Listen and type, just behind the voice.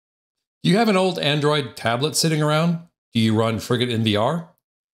Do you have an old Android tablet sitting around? Do you run Frigate NVR?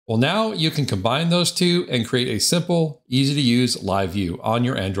 Well, now you can combine those two and create a simple, easy to use live view on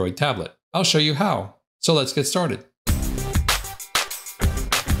your Android tablet. I'll show you how. So let's get started.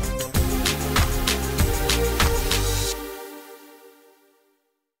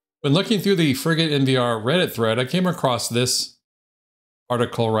 When looking through the Frigate NVR Reddit thread, I came across this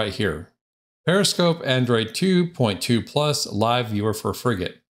article right here. Periscope Android 2.2 Plus Live Viewer for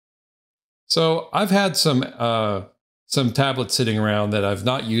Frigate. So I've had some tablets sitting around that I've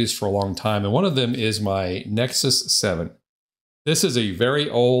not used for a long time, and one of them is my Nexus 7. This is a very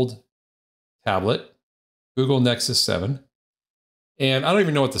old tablet, Google Nexus 7. And I don't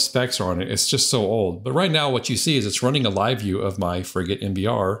even know what the specs are on it. It's just so old. But right now what you see is it's running a live view of my Frigate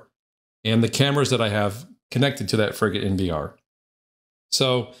NVR and the cameras that I have connected to that Frigate NVR.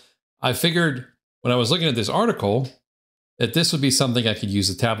 So I figured when I was looking at this article that this would be something I could use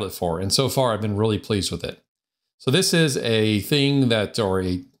a tablet for. And so far I've been really pleased with it. So this is a thing that, or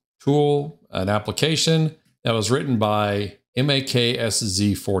a tool, an application that was written by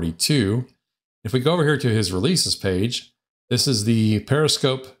Mostlychris. If we go over here to his releases page, this is the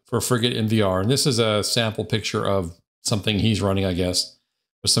Periscope for Frigate NVR. And this is a sample picture of something he's running, I guess,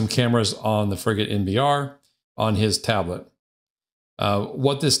 with some cameras on the Frigate NVR on his tablet.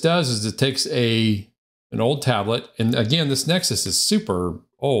 What this does is it takes an old tablet, and again, this Nexus is super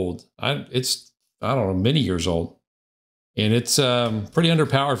old. It's, I don't know, many years old. And it's pretty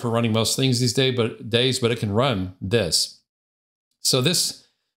underpowered for running most things these days, but it can run this. So this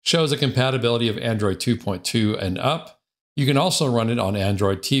shows a compatibility of Android 2.2 and up. You can also run it on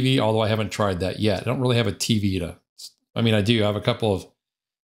Android TV, although I haven't tried that yet. I don't really have a TV to, I mean, I do have a couple of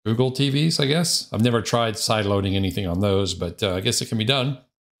Google TVs, I guess. I've never tried sideloading anything on those, but I guess it can be done.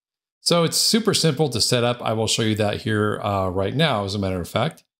 So it's super simple to set up. I will show you that here right now, as a matter of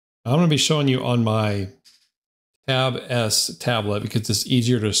fact. I'm going to be showing you on my Tab S tablet because it's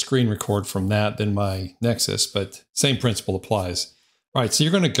easier to screen record from that than my Nexus, but same principle applies. All right, so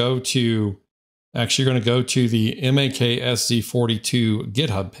you're going to go to, actually you're going to go to the Mostlychris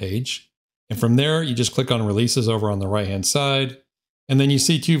GitHub page. And from there, you just click on releases over on the right-hand side. And then you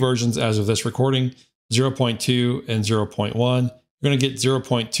see two versions as of this recording, 0.2 and 0.1. You're going to get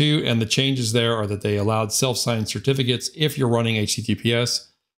 0.2, and the changes there are that they allowed self-signed certificates if you're running HTTPS,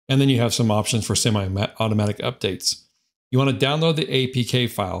 and then you have some options for semi-automatic updates. You want to download the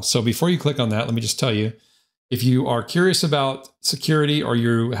APK file. So before you click on that, let me just tell you, if you are curious about security or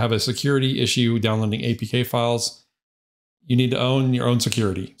you have a security issue downloading APK files, you need to own your own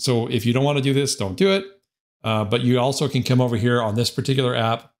security. So if you don't want to do this, don't do it. But you also can come over here on this particular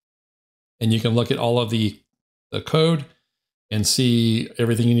app and you can look at all of the code and see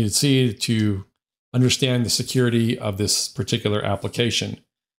everything you need to see to understand the security of this particular application.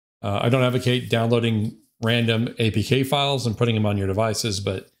 I don't advocate downloading random APK files and putting them on your devices,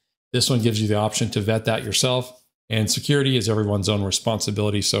 but this one gives you the option to vet that yourself, and security is everyone's own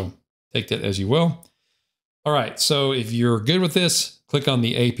responsibility. So take that as you will. All right. So if you're good with this, click on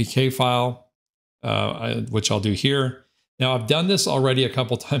the APK file, which I'll do here. Now I've done this already a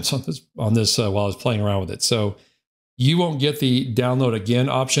couple times on this while I was playing around with it. So you won't get the download again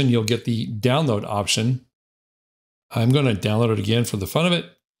option. You'll get the download option. I'm going to download it again for the fun of it.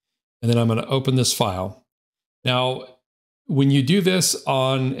 And then I'm going to open this file. Now, when you do this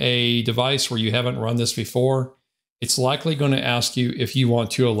on a device where you haven't run this before, it's likely going to ask you if you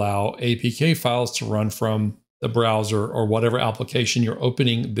want to allow APK files to run from the browser or whatever application you're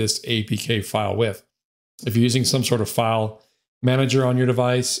opening this APK file with. If you're using some sort of file manager on your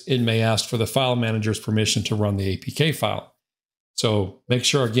device, it may ask for the file manager's permission to run the APK file. So make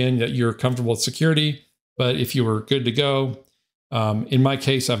sure, again, that you're comfortable with security. But if you were good to go, in my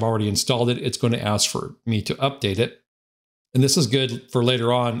case, I've already installed it. It's going to ask for me to update it. And this is good for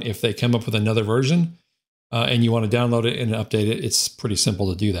later on if they come up with another version and you want to download it and update it. It's pretty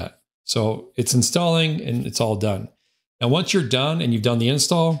simple to do that. So it's installing and it's all done. Now, once you're done and you've done the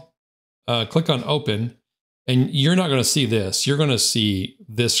install, click on open, and you're not going to see this. You're going to see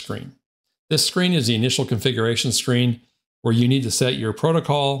this screen. This screen is the initial configuration screen where you need to set your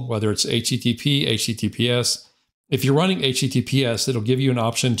protocol, whether it's HTTP, HTTPS. If you're running HTTPS, it'll give you an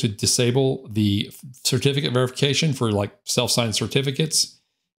option to disable the certificate verification for like self-signed certificates.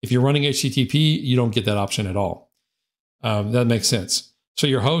 If you're running HTTP, you don't get that option at all. That makes sense. So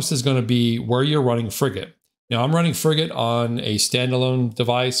your host is going to be where you're running Frigate. Now I'm running Frigate on a standalone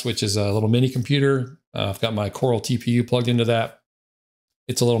device, which is a little mini computer. I've got my Coral TPU plugged into that.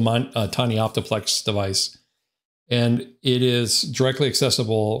 It's a little tiny Optiplex device, and it is directly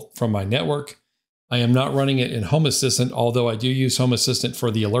accessible from my network. I am not running it in Home Assistant, although I do use Home Assistant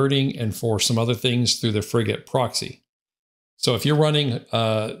for the alerting and for some other things through the Frigate proxy. So if you're running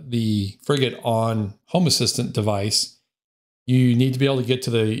the Frigate on Home Assistant device, you need to be able to get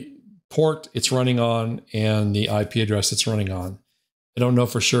to the port it's running on and the IP address it's running on. I don't know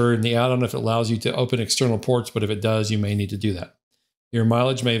for sure in the add-on if it allows you to open external ports, but if it does, you may need to do that. Your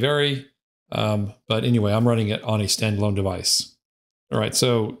mileage may vary, but anyway, I'm running it on a standalone device. All right,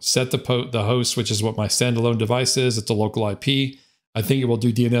 so set the host, which is what my standalone device is. It's a local IP. I think it will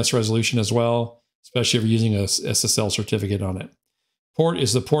do DNS resolution as well, especially if you're using a SSL certificate on it. Port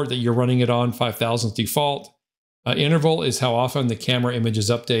is the port that you're running it on, 5000 default. Interval is how often the camera images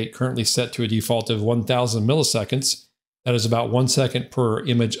update, currently set to a default of 1000 milliseconds. That is about 1 second per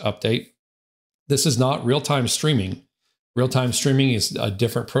image update. This is not real-time streaming. Real-time streaming is a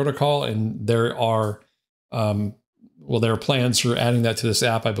different protocol, and there are plans for adding that to this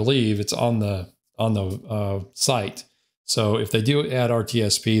app. I believe it's on the site. So if they do add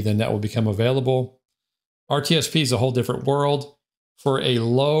RTSP, then that will become available. RTSP is a whole different world. For a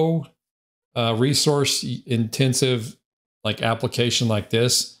low resource intensive application like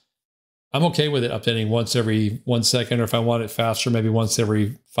this, I'm okay with it updating once every 1 second, or if I want it faster, maybe once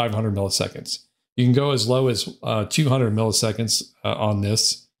every 500 milliseconds. You can go as low as 200 milliseconds on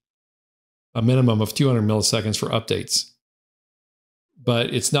this, a minimum of 200 milliseconds for updates.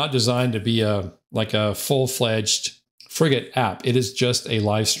 But it's not designed to be like a full-fledged Frigate app. It is just a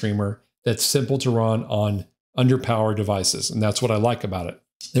live streamer that's simple to run on underpowered devices, and that's what I like about it.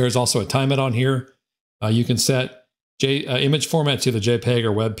 There is also a timeout on here. You can set image format to the JPEG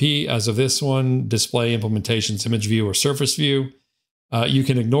or WebP. As of this one, display implementations, image view or surface view. You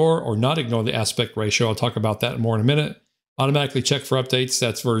can ignore or not ignore the aspect ratio. I'll talk about that more in a minute. Automatically check for updates.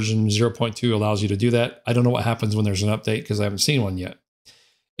 That's version 0.2 allows you to do that. I don't know what happens when there's an update because I haven't seen one yet.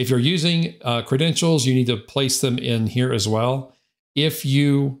 If you're using credentials, you need to place them in here as well. If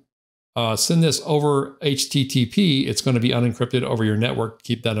you send this over HTTP, it's going to be unencrypted over your network.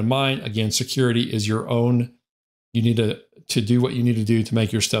 Keep that in mind. Again, security is your own. You need to do what you need to do to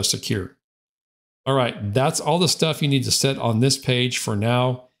make your stuff secure. All right, that's all the stuff you need to set on this page for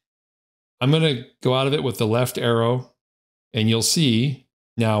now. I'm going to go out of it with the left arrow, and you'll see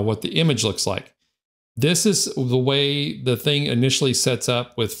now what the image looks like. This is the way the thing initially sets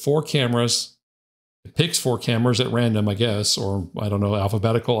up with 4 cameras. It picks 4 cameras at random, I guess, or I don't know,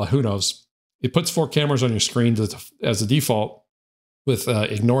 alphabetical, who knows. It puts 4 cameras on your screen as a default with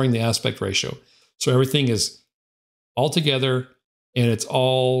ignoring the aspect ratio. So everything is all together and it's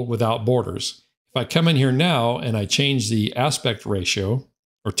all without borders. If I come in here now and I change the aspect ratio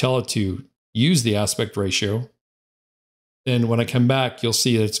or tell it to use the aspect ratio, then when I come back, you'll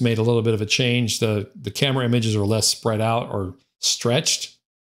see that it's made a little bit of a change. The camera images are less spread out or stretched,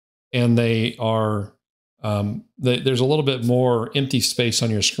 and they are there's a little bit more empty space on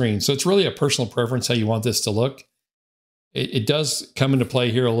your screen. So it's really a personal preference how you want this to look. It does come into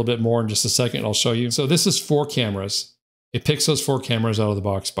play here a little bit more in just a second. I'll show you. So this is 4 cameras. It picks those 4 cameras out of the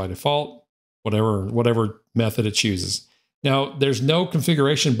box by default, whatever method it chooses. Now, there's no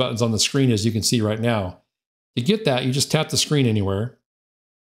configuration buttons on the screen, as you can see right now. To get that, you just tap the screen anywhere,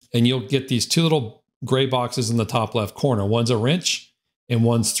 and you'll get these 2 little gray boxes in the top left corner. One's a wrench, and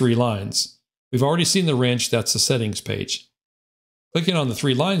one's 3 lines. We've already seen the wrench. That's the settings page. Clicking on the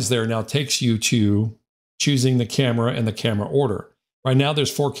 3 lines there now takes you to choosing the camera and the camera order. Right now,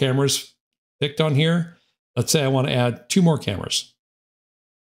 there's 4 cameras picked on here. Let's say I want to add 2 more cameras.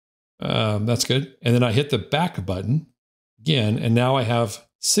 That's good. And then I hit the back button again, and now I have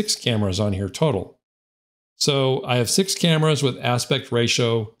 6 cameras on here total. So I have 6 cameras with aspect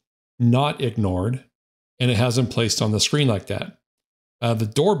ratio not ignored, and it has them placed on the screen like that. The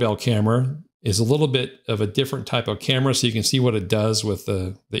doorbell camera is a little bit of a different type of camera, so you can see what it does with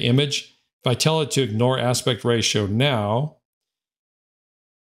the image. If I tell it to ignore aspect ratio now,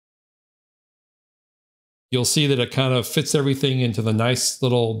 you'll see that it kind of fits everything into the nice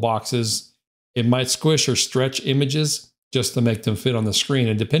little boxes. It might squish or stretch images just to make them fit on the screen.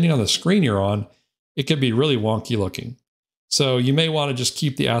 And depending on the screen you're on, it could be really wonky looking. So you may want to just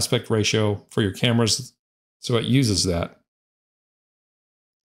keep the aspect ratio for your cameras so it uses that.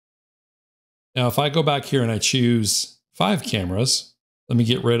 Now, if I go back here and I choose 5 cameras, let me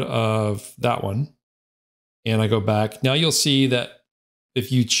get rid of that one. And I go back. Now you'll see that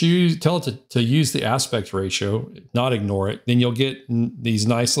if you tell it to use the aspect ratio, not ignore it, then you'll get these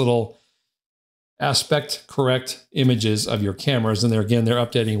nice little aspect correct images of your cameras. And they're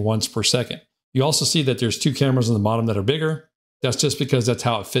updating once per second. You also see that there's 2 cameras on the bottom that are bigger. That's just because that's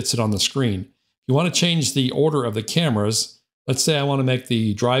how it fits it on the screen. If you want to change the order of the cameras, let's say I want to make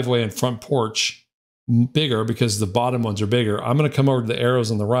the driveway and front porch bigger because the bottom ones are bigger. I'm going to come over to the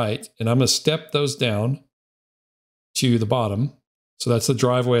arrows on the right, and I'm going to step those down to the bottom. So that's the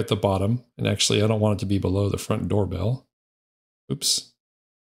driveway at the bottom. And actually, I don't want it to be below the front doorbell. Oops.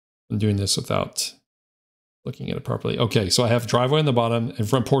 I'm doing this without looking at it properly. Okay, so I have driveway on the bottom and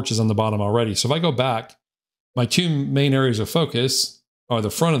front porches on the bottom already. So if I go back, my two main areas of focus are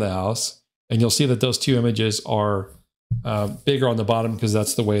the front of the house, and you'll see that those two images are bigger on the bottom because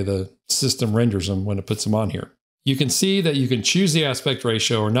that's the way the system renders them when it puts them on here. You can see that you can choose the aspect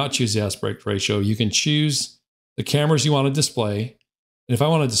ratio or not choose the aspect ratio. You can choose the cameras you want to display. And if I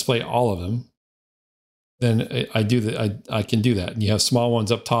want to display all of them, then I can do that. And you have small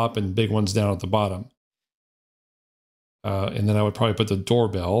ones up top and big ones down at the bottom. And then I would probably put the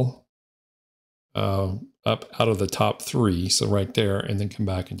doorbell up out of the top three. So right there, and then come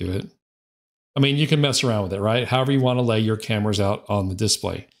back and do it. I mean, you can mess around with it, right? However you want to lay your cameras out on the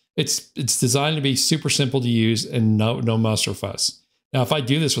display. It's designed to be super simple to use and no muss or fuss. Now, if I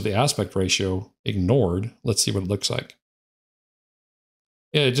do this with the aspect ratio ignored, let's see what it looks like.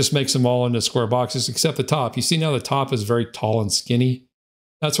 Yeah, it just makes them all into square boxes except the top. You see now the top is very tall and skinny.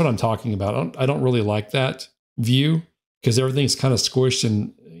 That's what I'm talking about. I don't really like that view because everything's kind of squished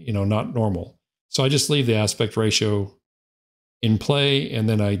and, you know, not normal. So I just leave the aspect ratio in play, and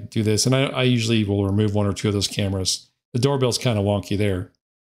then I do this. And I usually will remove one or two of those cameras. The doorbell's kind of wonky there.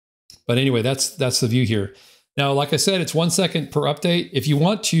 But anyway, that's the view here. Now, like I said, it's 1 second per update. If you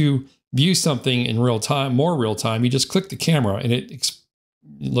want to view something in real time, more real time, you just click the camera and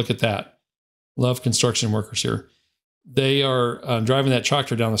look at that. Love construction workers here. They are driving that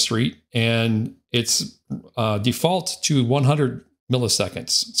tractor down the street, and it's default to 100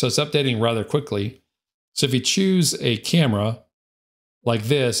 milliseconds. So it's updating rather quickly. So if you choose a camera like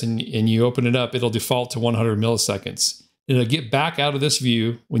this and you open it up, it'll default to 100 milliseconds. And it'll get back out of this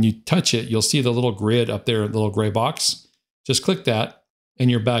view. When you touch it, you'll see the little grid up there, the little gray box. Just click that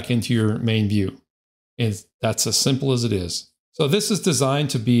and you're back into your main view. And that's as simple as it is. So this is designed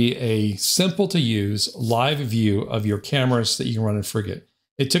to be a simple to use live view of your cameras that you can run in Frigate.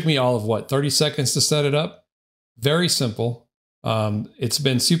 It took me all of what, 30 seconds to set it up? Very simple. It's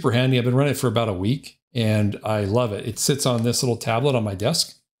been super handy. I've been running it for about a week and I love it. It sits on this little tablet on my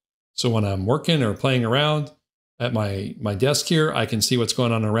desk. So when I'm working or playing around at my desk here, I can see what's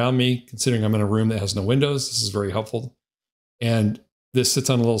going on around me, considering I'm in a room that has no windows. This is very helpful. And this sits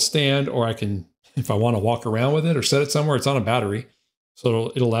on a little stand, or I can, if I want to walk around with it or set it somewhere, it's on a battery.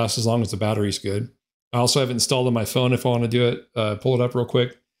 So it'll last as long as the battery's good. I also have it installed on my phone if I want to do it, pull it up real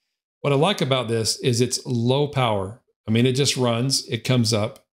quick. What I like about this is it's low power. I mean, it just runs, it comes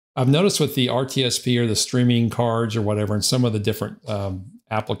up. I've noticed with the RTSP or the streaming cards or whatever, and some of the different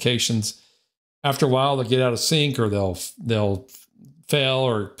applications, after a while they'll get out of sync or they'll fail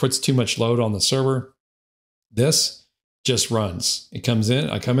or puts too much load on the server. This just runs. It comes in,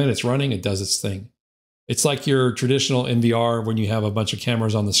 I come in, it's running, it does its thing. It's like your traditional NVR when you have a bunch of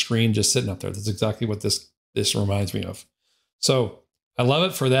cameras on the screen just sitting up there. That's exactly what this reminds me of. So I love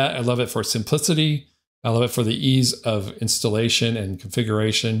it for that. I love it for simplicity. I love it for the ease of installation and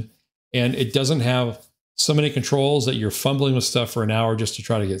configuration. And it doesn't have so many controls that you're fumbling with stuff for an hour just to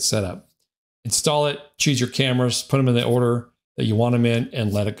try to get set up. Install it, choose your cameras, put them in the order that you want them in,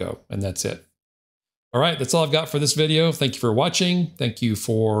 and let it go. And that's it. All right, that's all I've got for this video. Thank you for watching. Thank you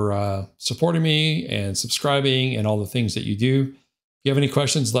for supporting me and subscribing and all the things that you do. If you have any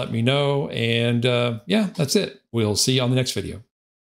questions, let me know. And yeah, that's it. We'll see you on the next video.